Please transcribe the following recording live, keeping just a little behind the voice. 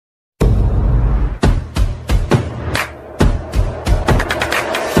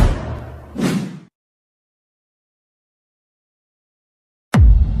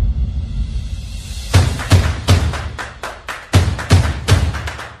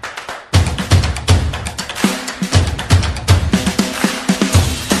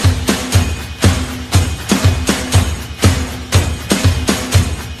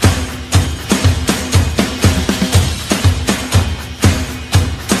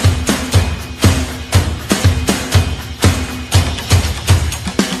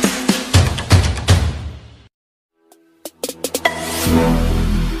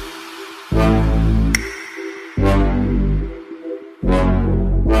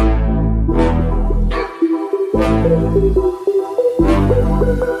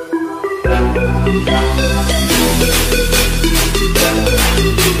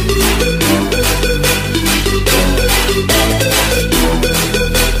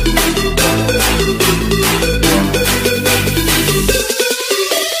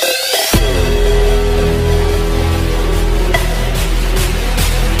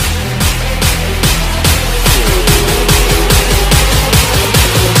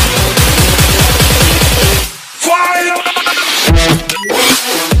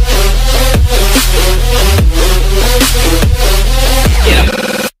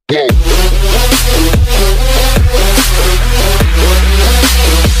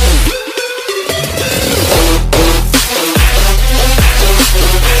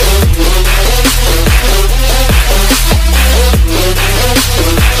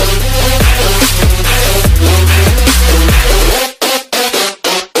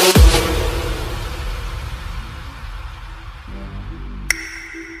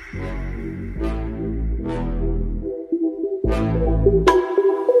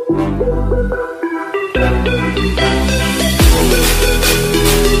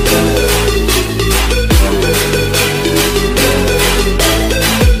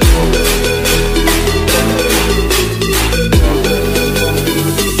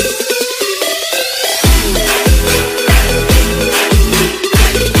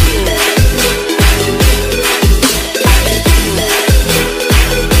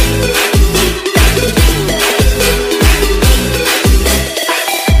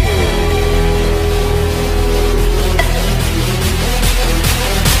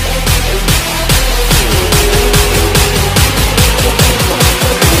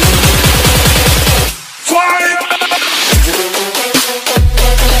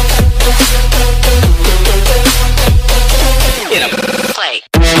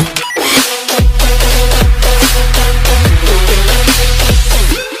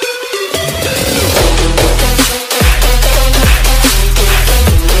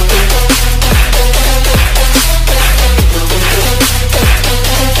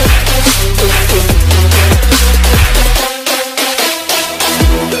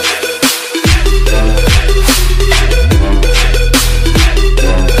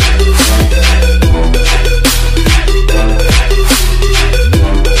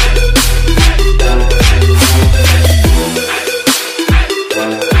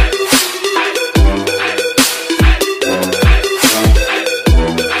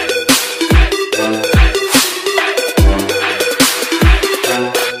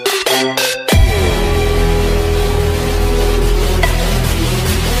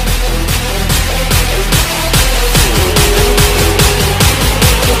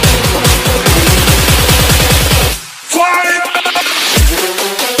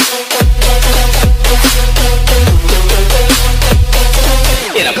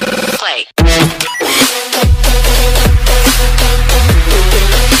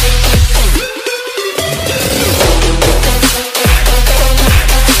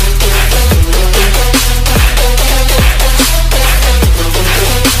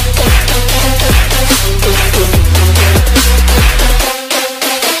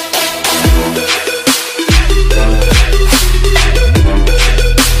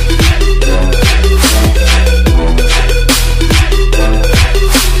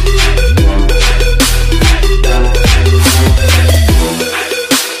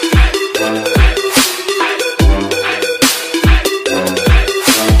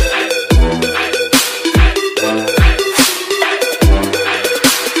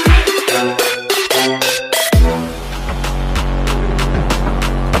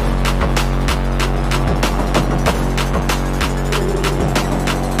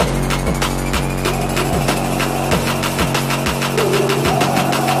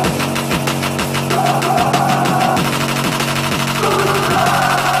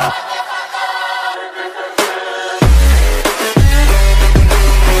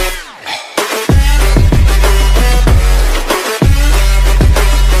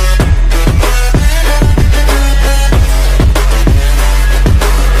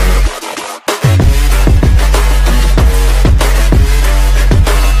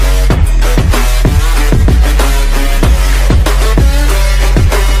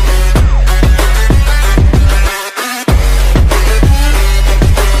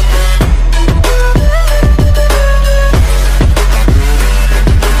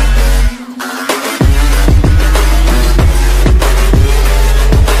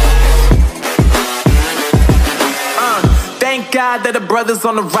glad that the brothers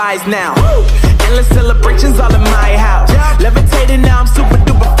on the rise now. Endless celebrations all in my house. Levitating now, I'm super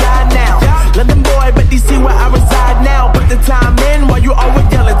duper fly now. London boy, but DC where I reside now. Put the time in while you always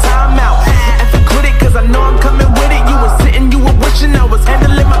yelling time out. And for quit it, cause I know I'm coming with it. You were sitting, you were wishing I was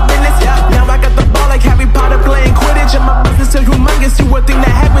handling my business. Now I got the ball like Harry Potter playing Quidditch. And my business is humongous, you would think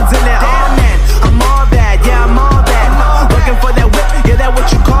that happens in it. Oh man, I'm all that, yeah, I'm all that. Looking for that whip, yeah, that what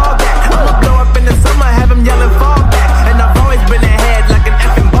you call that. I'ma blow up in the summer, have him yelling fall back. And I've always been ahead like an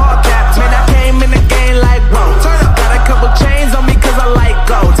effing ball cap. Man, I came in the game like, whoa. Got a couple chains on me cause I like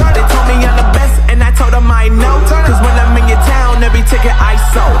gold. They told me I'm the best and I told them I know. Cause when I'm in your town, every ticket I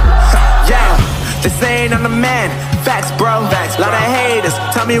sold. Yeah, they saying I'm the man. Facts, bro. Facts, lot of haters.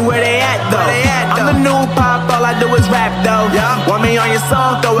 Tell me where they at though. I'm the new pop, all I do is rap though. Want me on your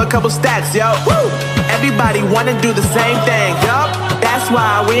song, throw a couple stacks, yo. Woo! Everybody wanna do the same thing, yo. That's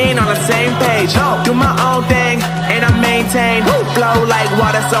why we ain't on the same page. Do my own thing and I maintain. Flow like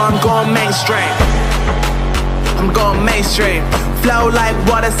water, so I'm going mainstream. I'm going mainstream. Flow like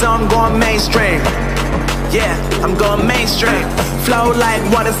water, so I'm going mainstream. Yeah, I'm going mainstream. Flow like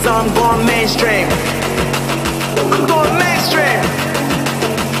water, so I'm going mainstream. I'm going mainstream.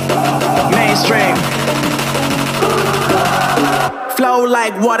 Mainstream. Flow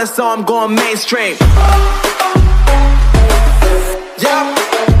like water, so I'm going mainstream. Yup.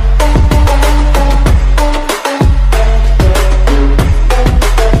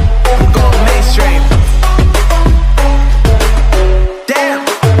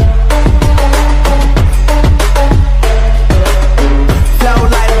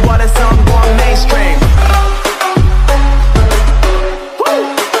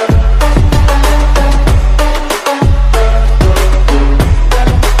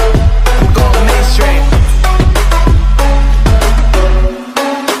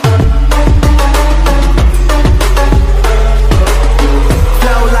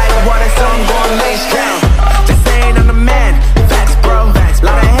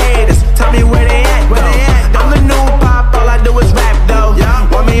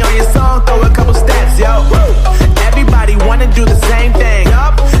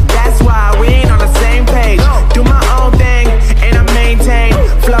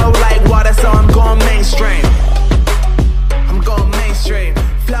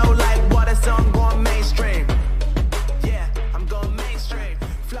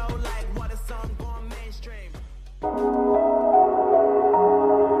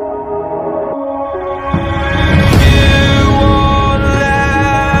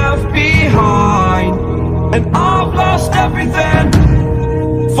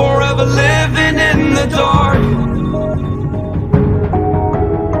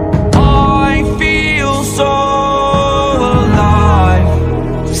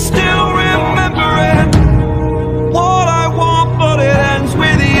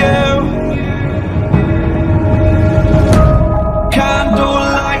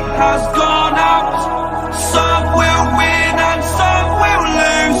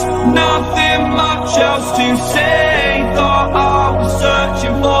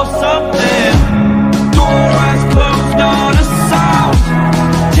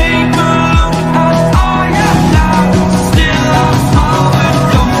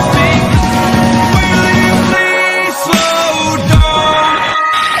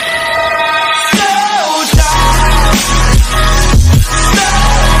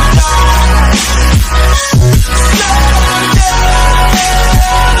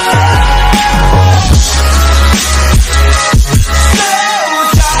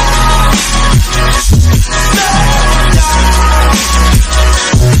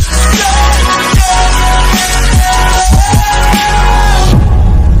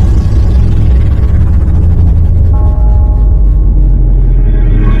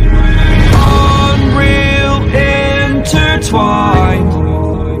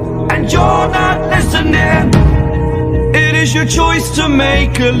 To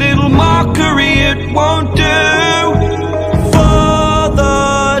make a little mockery, it won't do.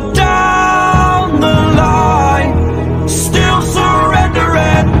 Further down the line, still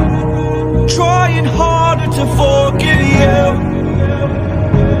surrendering, trying harder to forgive you.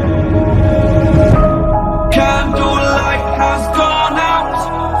 Candlelight has gone out.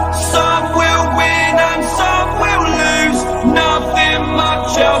 Some will win and some will lose. Nothing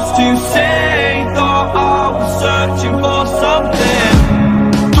much else to say. Thought I was searching for something.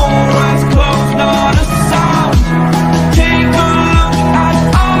 Not a sound. Take a look as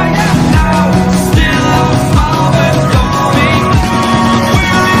I am now. Still a smile but don't speak. Will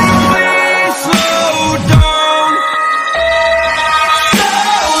you please slow down?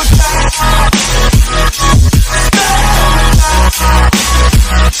 Slow down. Slow down.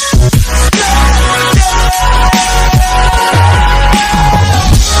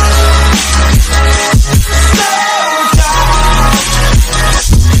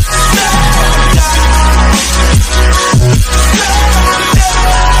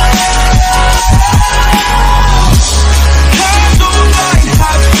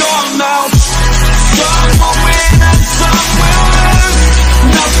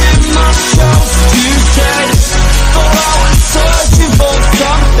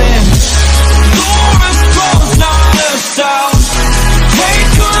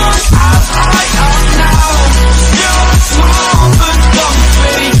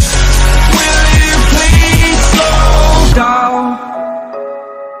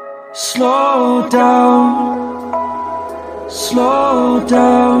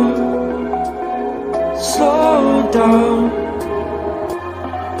 down, slow down.